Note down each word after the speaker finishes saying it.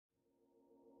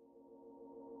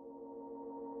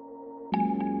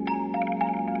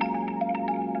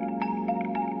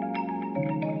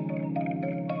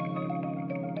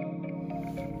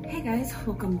Hey guys,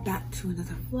 welcome back to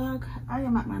another vlog. I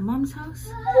am at my mom's house.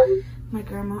 My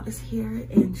grandma is here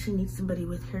and she needs somebody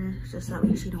with her just that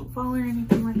way she don't fall or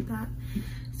anything like that.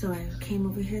 So I came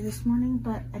over here this morning,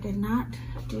 but I did not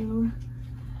do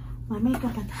my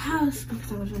makeup at the house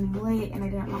because I was running late and I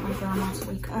didn't want my grandma to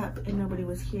wake up and nobody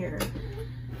was here.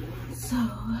 So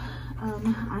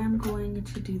I am going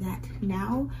to do that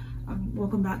now.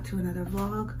 Welcome back to another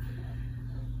vlog.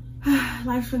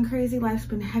 Life's been crazy, life's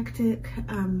been hectic.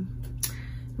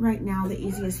 Right now the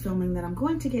easiest filming that I'm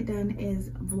going to get done is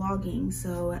vlogging,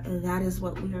 so that is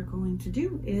what we are going to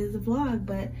do, is vlog.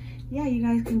 But yeah, you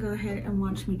guys can go ahead and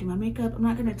watch me do my makeup. I'm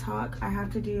not going to talk. I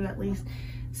have to do at least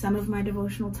some of my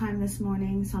devotional time this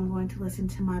morning, so I'm going to listen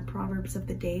to my Proverbs of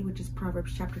the day, which is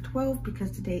Proverbs chapter 12,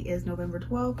 because today is November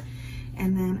 12th.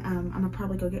 And then I'm gonna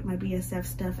probably go get my BSF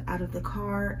stuff out of the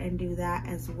car and do that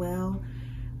as well.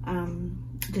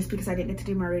 Just because I didn't get to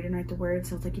do my read and write the word,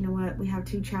 so it's like, you know what, we have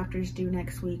 2 chapters due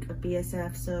next week of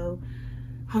BSF, so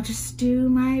I'll just do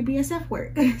my BSF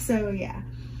work. So yeah,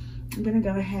 I'm gonna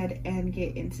go ahead and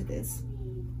get into this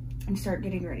and start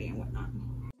getting ready and whatnot.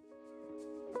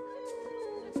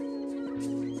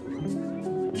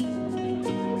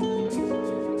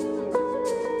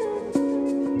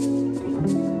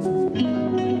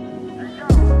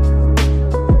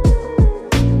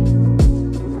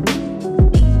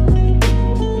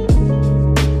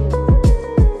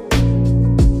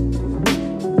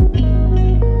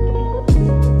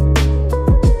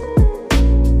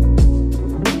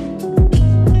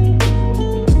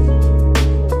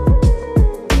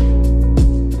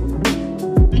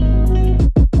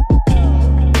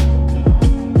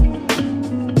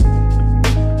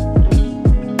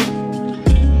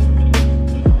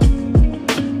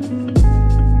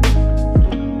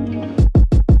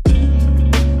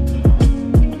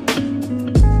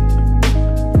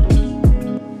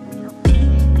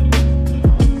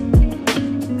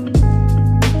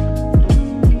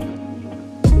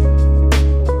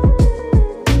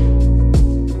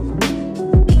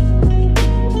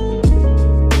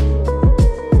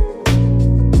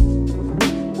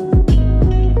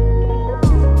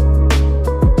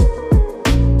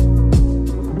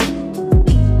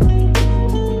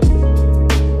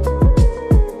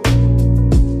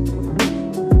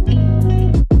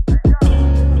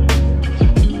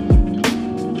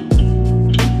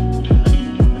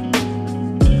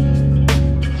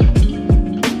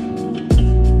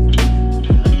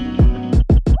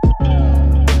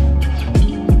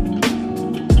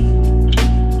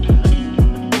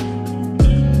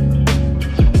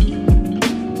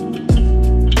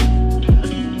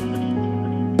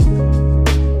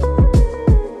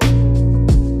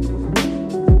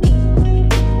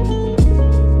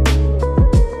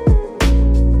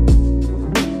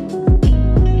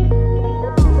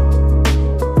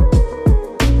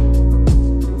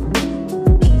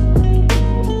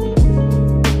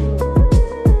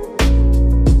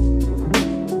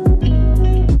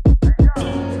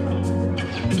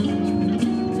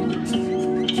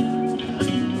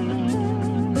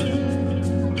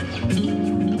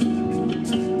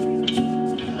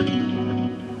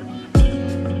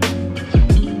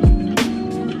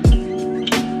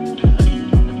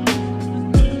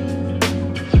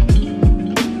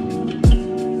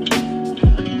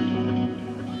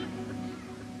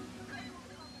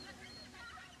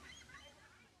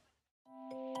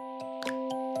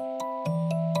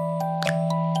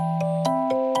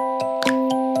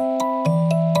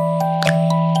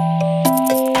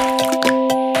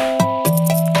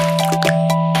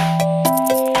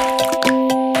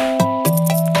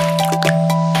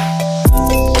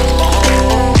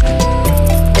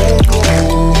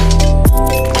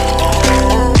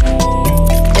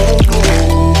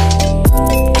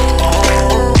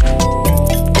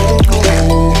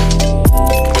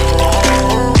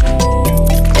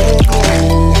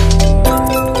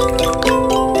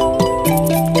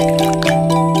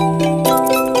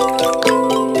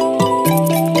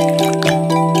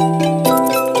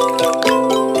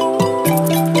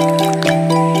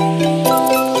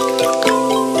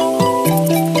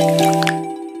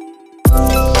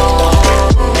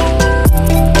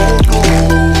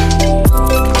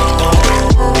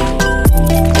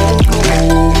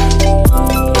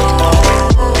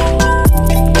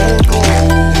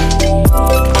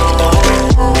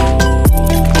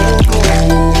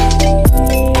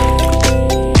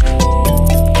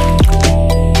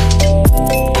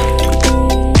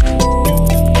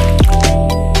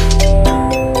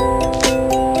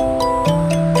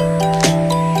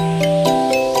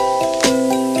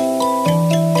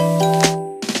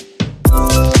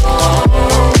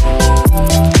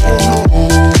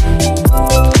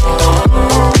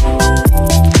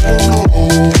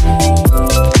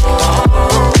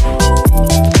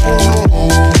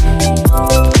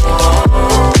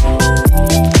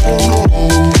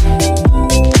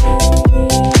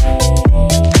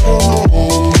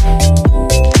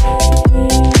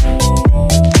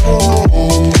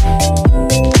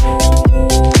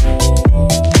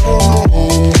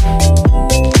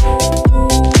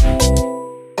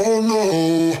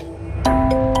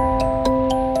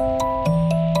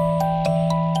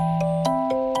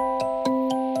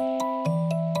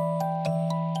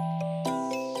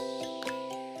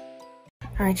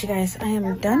 All right, you guys, I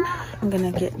am done. I'm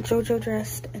gonna get JoJo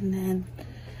dressed, and then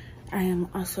I am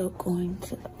also going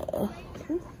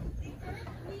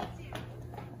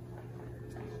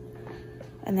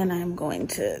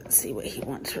to see what he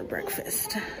wants for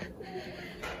breakfast.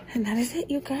 And that is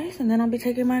it, you guys. And then I'll be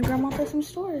taking my grandma to some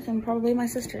stores, and probably my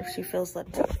sister if she feels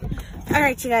left. All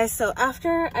right, you guys, so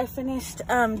after I finished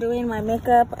doing my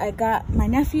makeup, I got my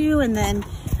nephew, and then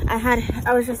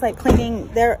I was just like cleaning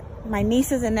my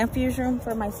niece's and nephew's room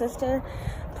for my sister,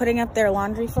 putting up their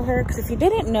laundry for her, because if you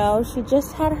didn't know, she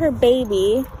just had her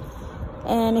baby.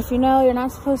 And if you know, you're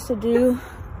not supposed to do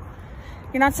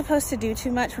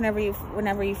too much whenever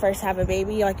you first have a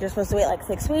baby. Like, you're supposed to wait like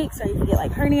 6 weeks, or you can get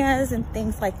like hernias and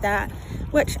things like that,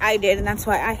 which I did, and that's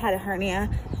why I had a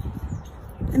hernia.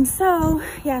 And so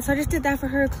yeah, so I just did that for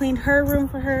her, cleaned her room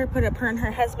for her, put up her and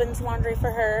her husband's laundry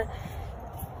for her.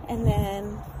 And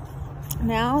then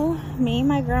now me,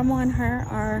 my grandma, and her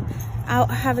are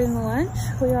out having lunch.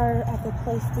 We are at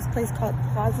this place called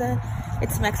Plaza.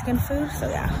 It's Mexican food, so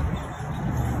yeah.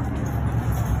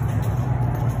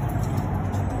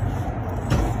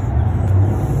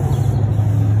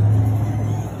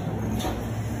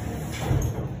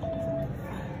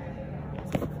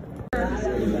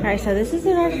 All right, so this is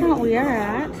the restaurant we are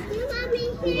at.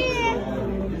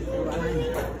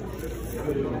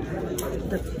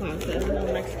 The Plaza,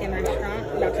 the Mexican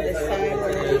restaurant. Go to this side.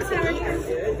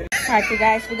 All right, you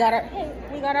guys, we got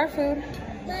our food.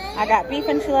 I got beef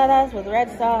enchiladas with red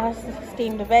sauce,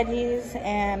 steamed veggies,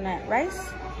 and rice.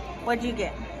 What'd you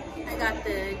get? I got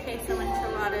the queso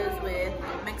enchiladas with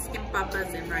Mexican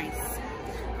papas and rice.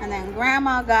 And then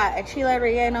Grandma got a chile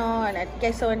relleno and a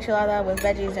queso enchilada with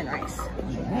veggies and rice.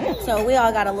 So we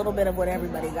all got a little bit of what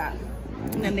everybody got.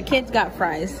 And then the kids got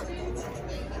fries.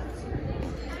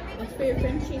 What's for your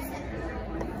Frenchies?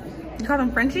 You call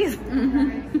them Frenchies?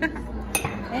 Mm-hmm.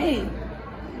 Hey.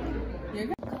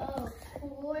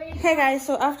 Hey guys,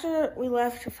 so after we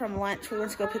left from lunch, we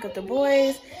went to go pick up the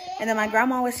boys. And then my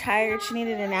grandma was tired. She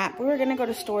needed a nap. We were going to go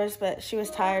to stores, but she was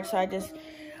tired. So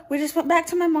we just went back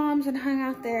to my mom's and hung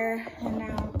out there. And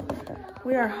now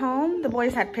we are home. The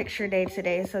boys had picture day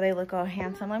today, so they look all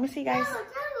handsome. Let me see, guys.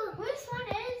 Which one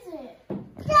is it?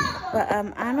 But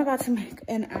I'm about to make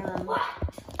an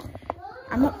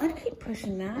I keep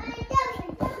pushing that.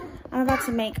 I'm about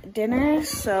to make dinner,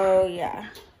 so yeah.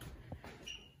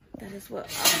 That is what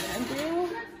I'm gonna do.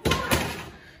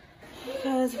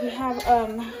 Because we have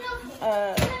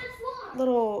a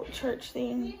little church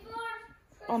thing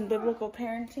on biblical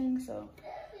parenting, so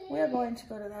we're going to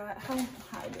go to that. How do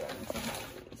I do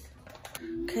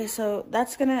everything? Okay, so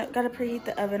that's gotta preheat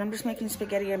the oven. I'm just making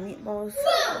spaghetti and meatballs.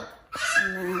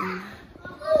 And then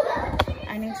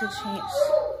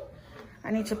I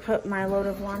need to put my load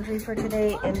of laundry for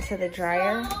today into the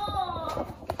dryer.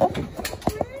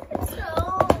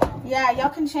 Yeah, y'all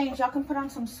can change. Y'all can put on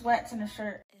some sweats and a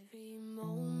shirt. Every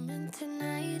moment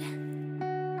tonight,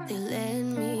 they led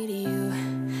me to you.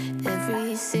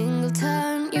 Every single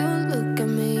time you look at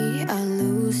me, I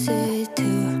lose it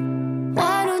too.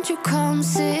 Why don't you come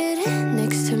sit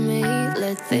next to me?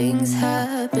 Let things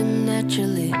happen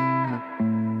naturally,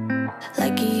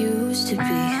 like it used to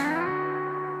be.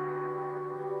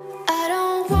 I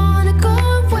don't wanna go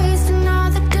and waste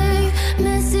another day,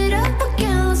 mess it up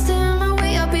again, lost in my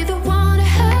way. I'll be the one to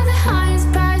have the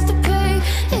highest price to pay.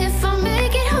 If I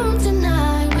make it home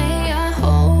tonight, may I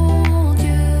hold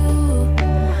you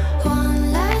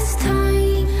one last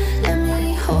time? Let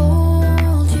me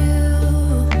hold you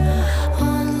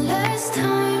one last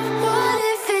time. What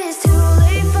if it's too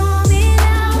late for me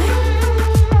now?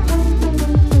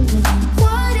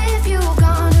 What if you're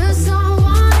gone to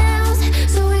someone else,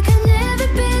 so we can never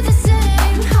be the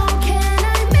same? How can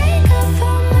I make up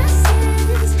for my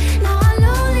sins? Now I'm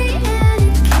lonely and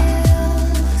it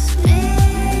kills me.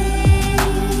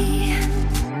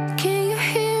 Can you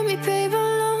hear me, babe? I'm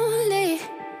lonely.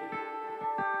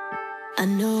 I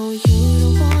know you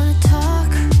don't wanna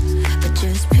talk, but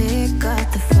just pick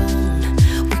up the phone.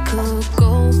 We could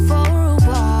go for a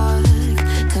walk,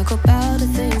 talk about the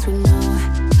things we know.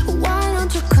 Why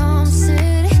don't you come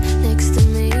sit next to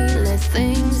me? Let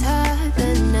things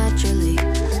happen naturally,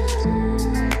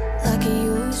 like it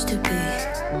used to be.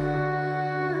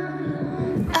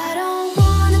 I don't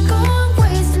wanna go and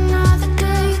waste another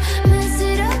day, mess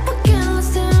it up again,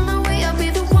 lost in my way. I'll be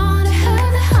the one to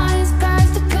have the highest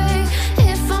price to pay.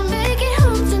 If I make it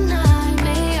home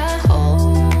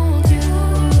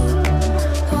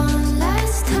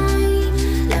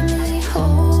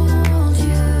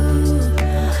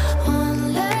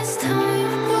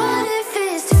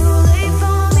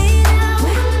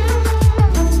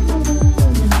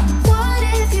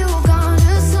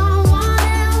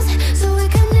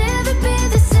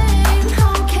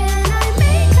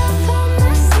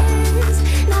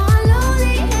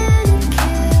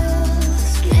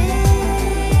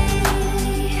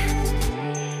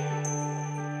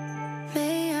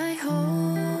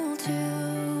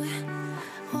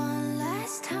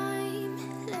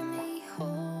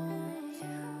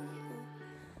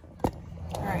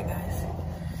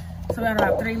So we got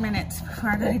about 3 minutes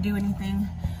before I gotta do anything.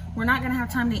 We're not gonna have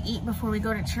time to eat before we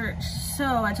go to church.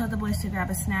 So I told the boys to grab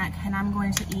a snack and I'm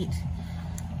going to eat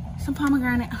some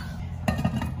pomegranate.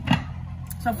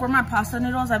 So for my pasta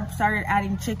noodles, I've started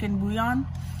adding chicken bouillon.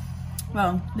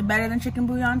 Well, the better than chicken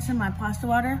bouillon to my pasta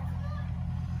water.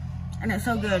 And it's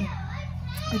so good.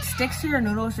 It sticks to your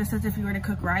noodles just as if you were to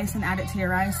cook rice and add it to your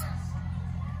rice.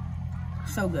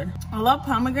 So good. I love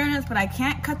pomegranates, but I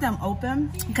can't cut them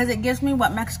open because it gives me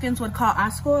what Mexicans would call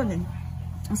asco, and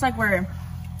it's like where,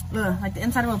 like the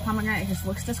inside of a pomegranate just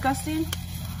looks disgusting.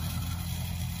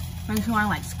 Makes me want to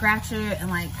like scratch it and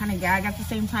like kind of gag at the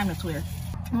same time. It's weird.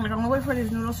 I'm gonna wait for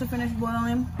these noodles to finish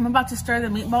boiling. I'm about to stir the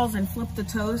meatballs and flip the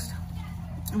toast.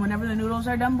 And whenever the noodles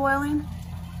are done boiling,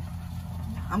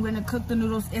 I'm gonna cook the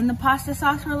noodles in the pasta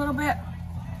sauce for a little bit.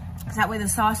 Cause that way the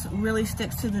sauce really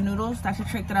sticks to the noodles. That's a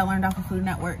trick that I learned off of Food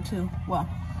Network too. Well,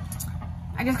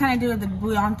 I just kind of do the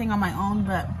bouillon thing on my own,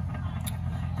 but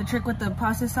the trick with the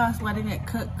pasta sauce, letting it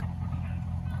cook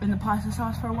in the pasta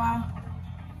sauce for a while.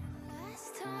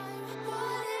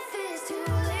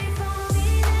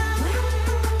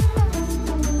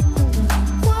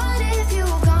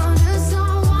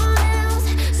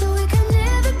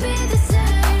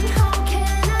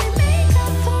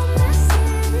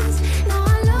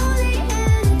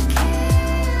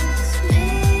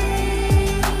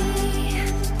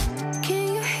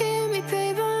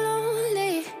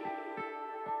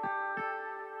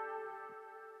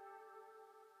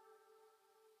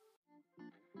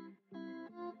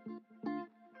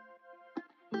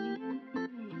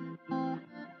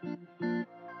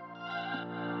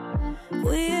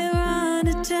 We're on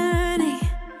a journey,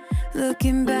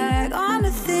 looking back on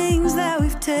the things that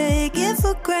we've taken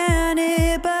for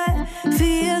granted, but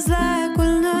feels like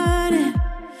we're learning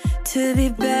to be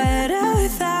better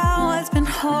without what's been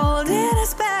holding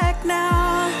us back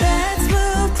now. Let's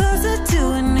move closer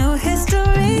to a new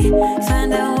history,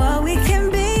 find out what we can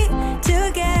be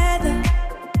together.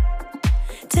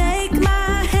 Take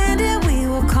my hand and we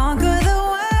will conquer the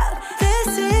world.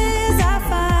 This is our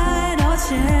final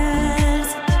chance.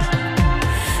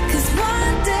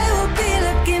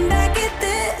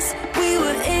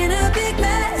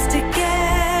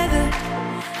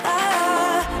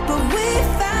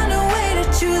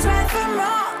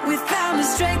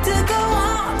 Strength to go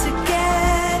on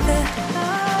together,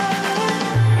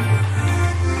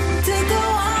 to go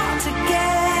on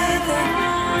together,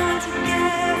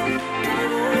 yeah,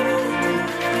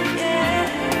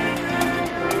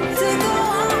 to go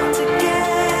on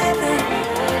together.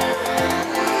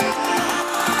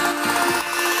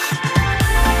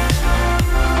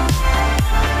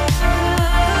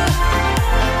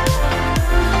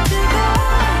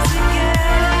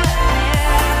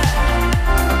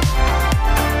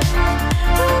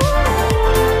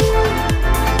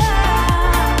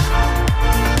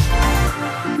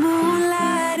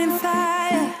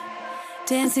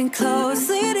 Dancing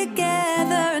closely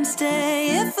together and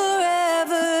staying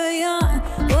forever young.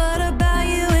 What about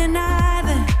you and I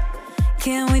then?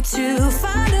 Can we two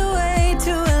find a way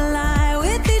to align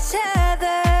with each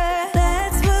other?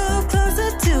 Let's move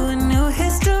closer to a new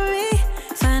history,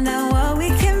 find out what we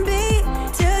can be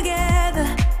together.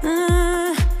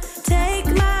 Take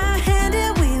my hand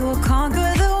and we will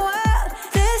conquer the world.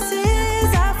 This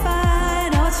is our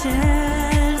final chance.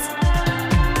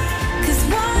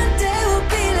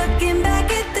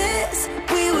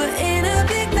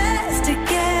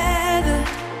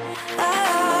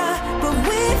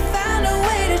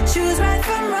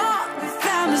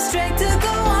 Strength to go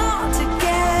on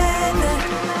together,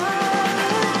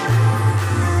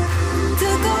 to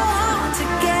go on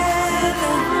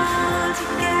together,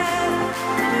 yeah,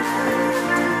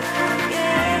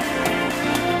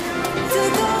 to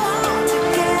go on together. To go on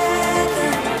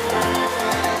together, yeah.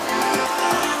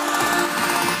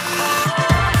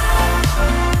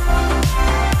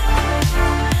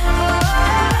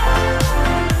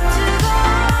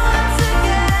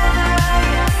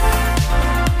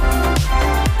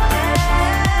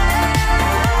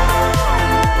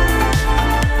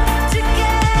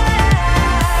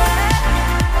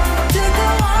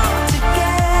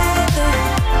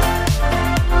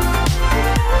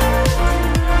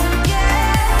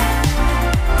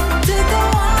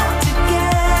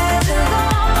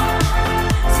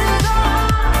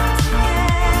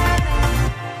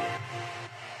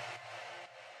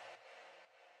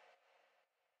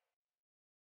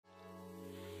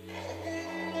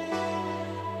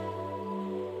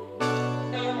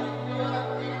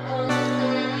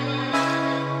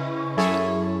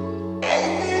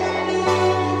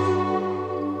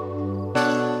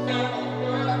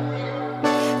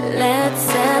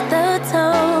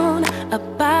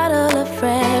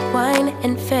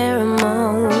 and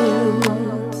pheromones.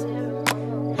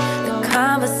 The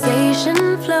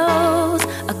conversation flows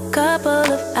a couple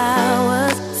of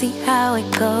hours, see how it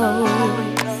goes.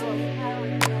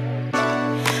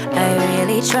 I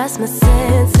really trust my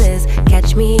senses,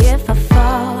 catch me if I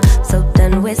fall. So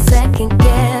done with second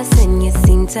guessing, you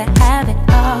seem to have it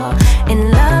all.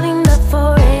 And loving the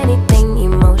for anything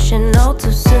emotional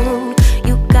too soon.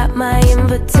 You got my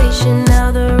invitation,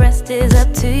 now the rest is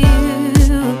up to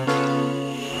you.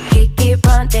 Kick it,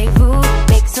 rendezvous,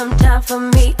 make some time for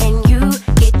me and you.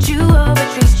 Get you over,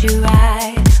 treat you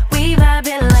right. We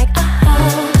vibing like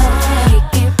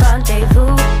Kick it,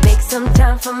 rendezvous, make some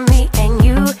time for me and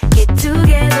you. Get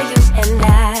together, you and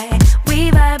I.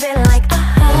 We vibing like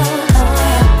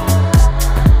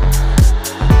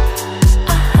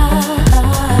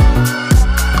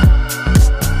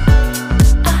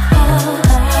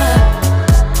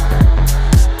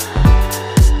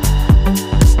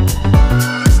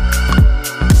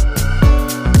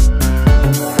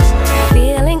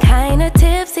feeling kinda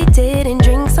tipsy, didn't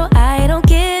drink so I don't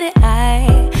get it.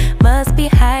 I must be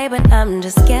high but I'm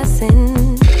just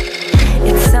guessing.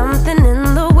 It's something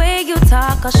in the way you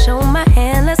talk, I'll show my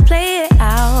hand, let's play it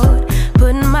out.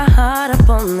 Putting my heart up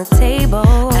on the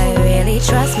table. I really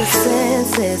trust my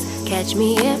senses, catch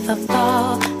me if I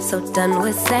fall. So done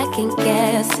with second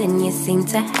guessing, you seem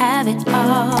to have it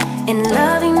all. And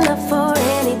loving the for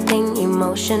anything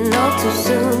emotional too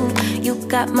soon. You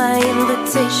got my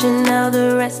invitation, now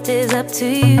the rest is up to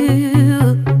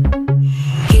you.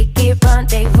 Kick it,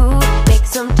 rendezvous, make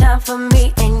some time for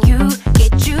me and you.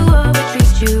 Get you over,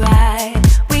 treat you right.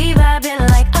 We vibing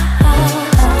like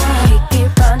Kick it,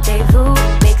 rendezvous,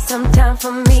 make some time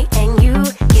for me and you.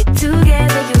 Get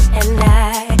together, you and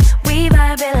I. We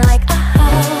vibing like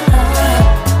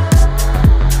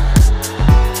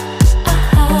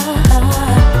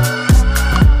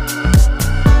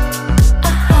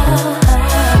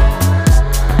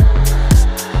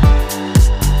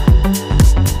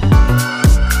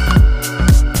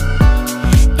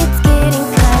it's getting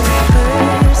kinda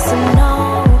personal.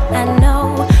 I know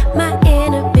my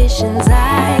inhibitions,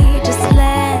 I just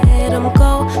let them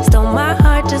go. Stole my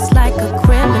heart just like a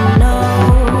criminal.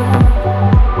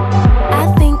 I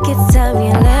think it's time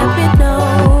you let me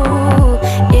know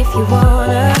if you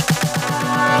wanna.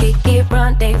 Kick it,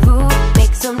 rendezvous,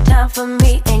 make some time for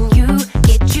me and you.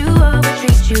 Get you over,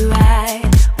 treat you right.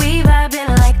 We vibing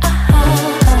like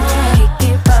Kick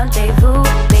it, rendezvous,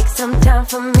 make some time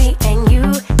for me and you.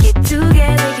 Get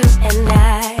together, you and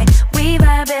I. We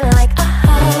vibing like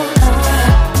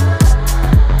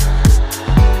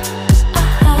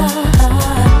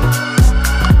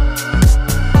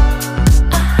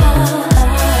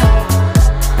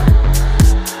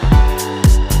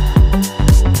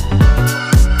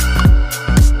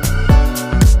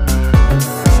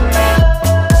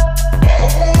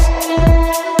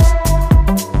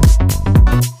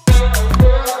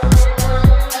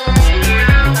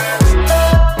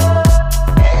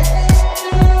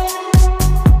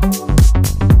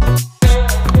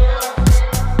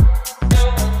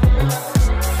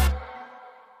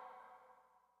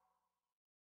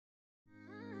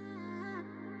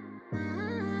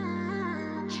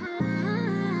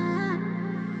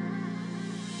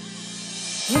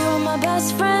you were my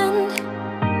best friend.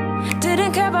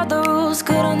 Didn't care about the rules,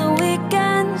 good on the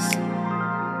weekends.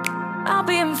 I'll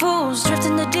be in fools,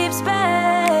 drifting to deep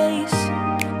space.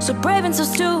 So brave and so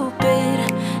stupid,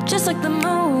 just like the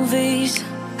movies.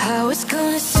 I was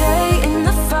gonna stay in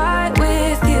the fight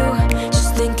with you,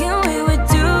 just thinking we would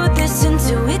do this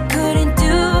until we couldn't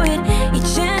do it.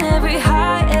 Each and every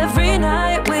high, every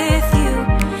night with you.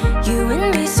 You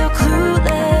and me so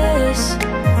clueless.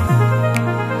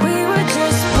 We were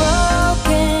just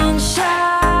broken,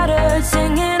 shattered,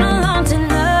 singing along to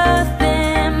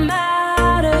nothing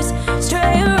matters.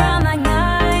 Stray around like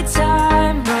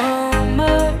nighttime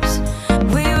rumors.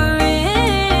 We were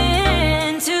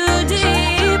in too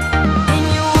deep. In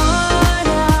your worn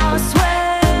out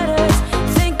sweaters,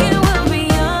 thinking we'll be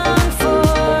young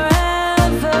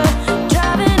forever.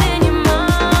 Driving in your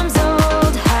mom's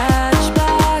old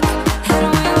hatchback, and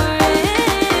we were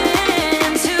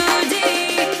in too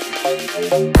deep.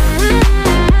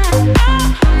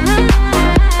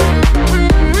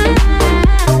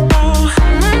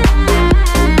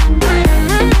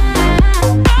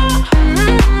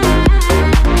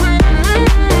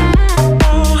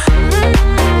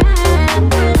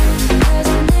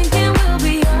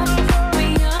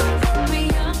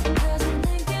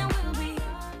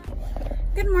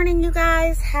 Good morning, you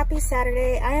guys. Happy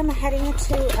Saturday. I am heading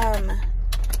to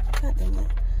God dang it.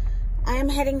 I am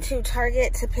heading to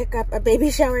Target to pick up a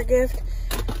baby shower gift.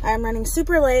 I'm running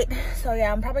super late, so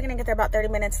yeah, I'm probably gonna get there about 30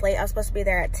 minutes late. I was supposed to be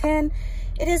there at 10.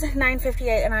 It is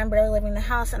 9:58 and I'm barely leaving the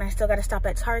house, and I still gotta stop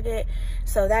at Target.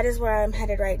 So that is where I'm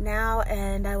headed right now,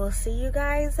 and I will see you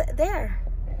guys there.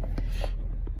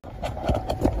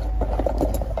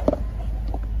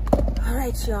 All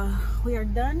right, y'all, we are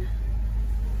done.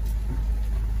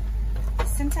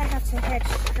 Since I have to head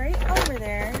straight over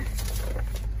there,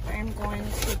 I'm going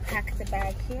to pack the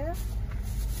bag here.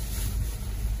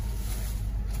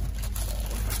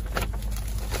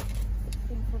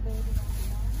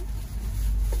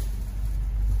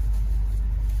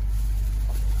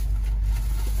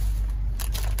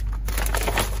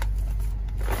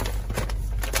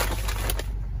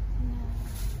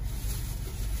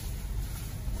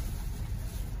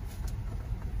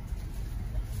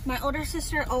 My older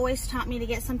sister always taught me to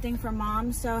get something for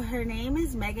mom, so her name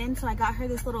is Megan, so I got her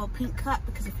this little pink cup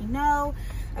because if you know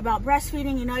about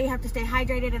breastfeeding, you know you have to stay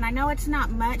hydrated, and I know it's not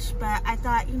much, but I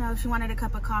thought, you know, if she wanted a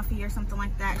cup of coffee or something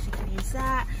like that, she could use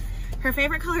that. Her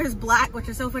favorite color is black, which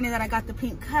is so funny that I got the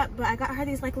pink cup, but I got her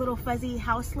these like little fuzzy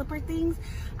house slipper things.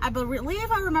 I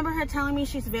believe I remember her telling me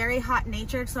she's very hot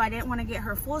natured, so I didn't want to get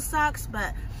her full socks,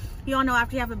 but you all know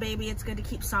after you have a baby, it's good to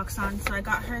keep socks on. So I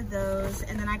got her those,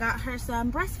 and then I got her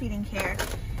some breastfeeding care,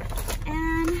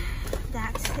 and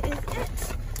that is it.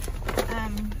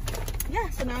 Yeah,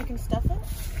 so now I can stuff it.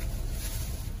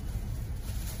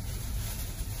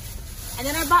 And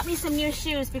then I bought me some new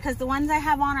shoes because the ones I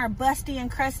have on are busty and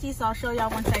crusty, so I'll show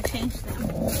y'all once I change them.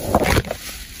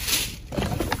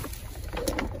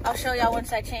 I'll show y'all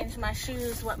once I change my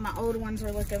shoes what my old ones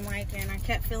were looking like, and I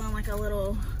kept feeling like a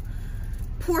little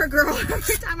poor girl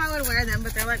every time I would wear them,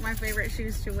 but they're like my favorite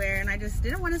shoes to wear, and I just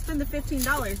didn't want to spend the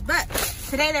 $15. But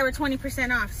today they were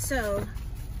 20% off, so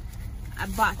I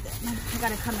bought them. I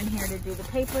gotta come in here to do the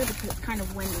paper because it's kind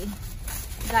of windy.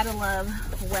 Gotta love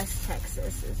West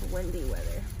Texas, it's windy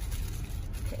weather.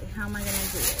 Okay, how am I gonna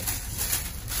do this?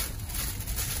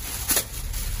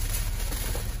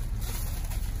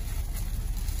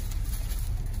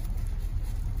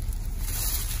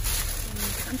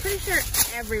 I'm pretty sure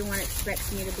everyone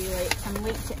expects me to be late. I'm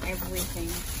late to everything.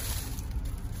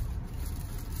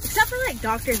 Except for like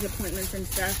doctor's appointments and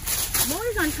stuff. I'm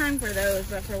always on time for those,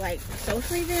 but for like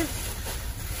social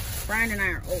events, Brian and I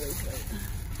are always late.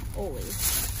 Always.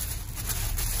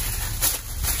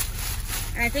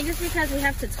 And I think it's because we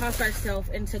have to talk ourselves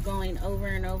into going over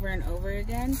and over and over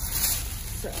again.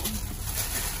 So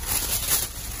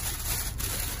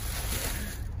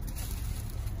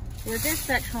we're just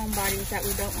such homebodies that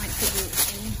we don't like to do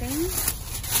anything.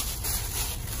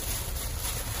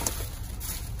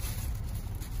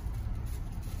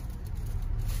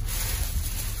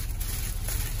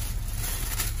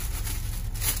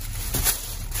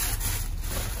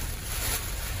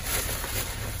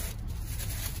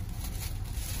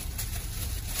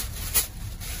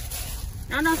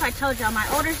 I don't know if I told y'all, my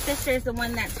older sister is the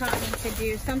one that taught me to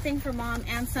do something for mom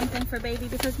and something for baby,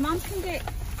 because moms can get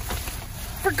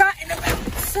forgotten about.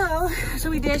 So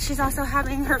we did. She's also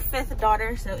having her 5th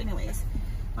daughter. So anyways,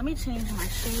 let me change my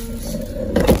shoes.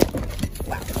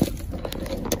 Wow.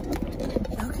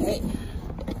 Okay.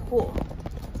 Cool.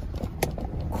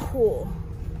 Cool.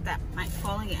 That might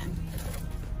fall again.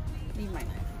 Need my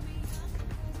knife.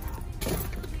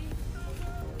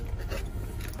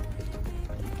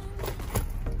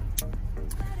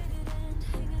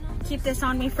 Keep this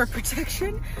on me for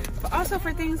protection, but also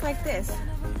for things like this.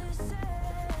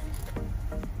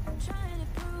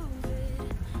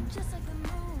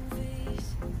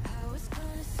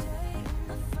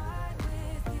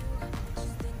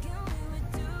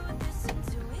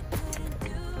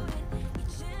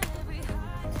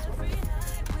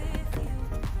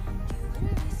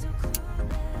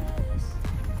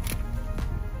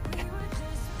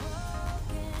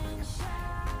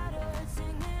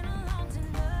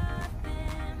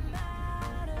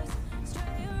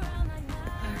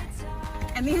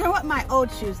 And these are what my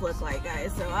old shoes look like,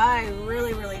 guys. So I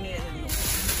really, really needed them.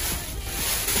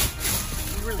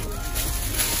 Really, really.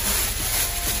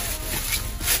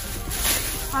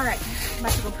 All right, I'm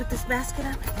about to go put this basket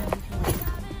up and then we can leave.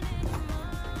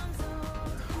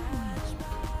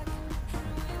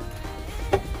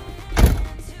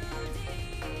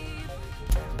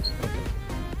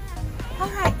 All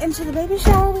right, into the baby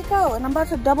shower we go. And I'm about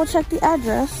to double check the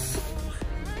address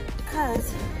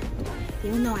because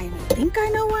even though I think I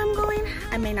know where I'm going,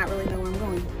 I may not really know where I'm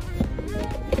going.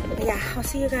 But yeah, I'll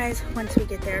see you guys once we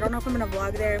get there. I don't know if I'm gonna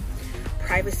vlog there.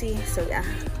 Privacy, so yeah.